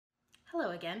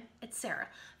Hello again, it's Sarah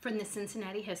from the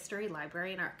Cincinnati History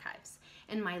Library and Archives.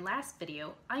 In my last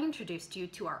video, I introduced you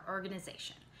to our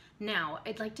organization. Now,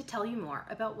 I'd like to tell you more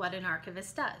about what an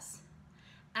archivist does.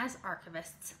 As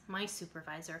archivists, my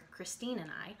supervisor, Christine,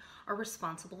 and I are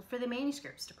responsible for the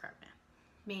manuscripts department.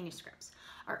 Manuscripts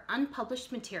are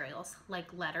unpublished materials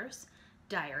like letters,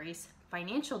 diaries,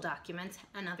 financial documents,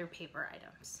 and other paper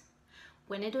items.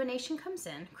 When a donation comes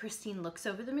in, Christine looks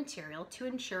over the material to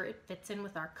ensure it fits in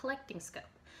with our collecting scope.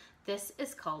 This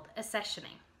is called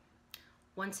accessioning.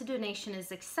 Once a donation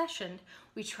is accessioned,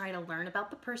 we try to learn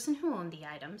about the person who owned the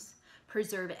items,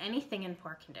 preserve anything in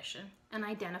poor condition, and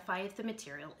identify if the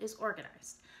material is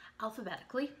organized,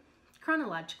 alphabetically,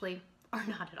 chronologically, or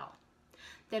not at all.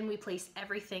 Then we place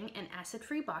everything in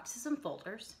acid-free boxes and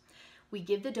folders. We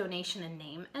give the donation a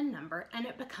name and number, and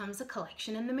it becomes a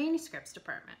collection in the manuscripts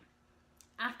department.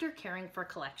 After caring for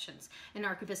collections, an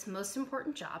archivist's most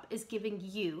important job is giving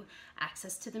you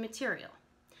access to the material.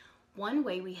 One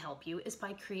way we help you is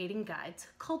by creating guides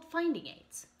called finding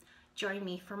aids. Join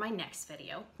me for my next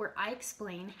video where I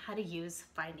explain how to use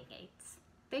finding aids.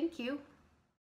 Thank you.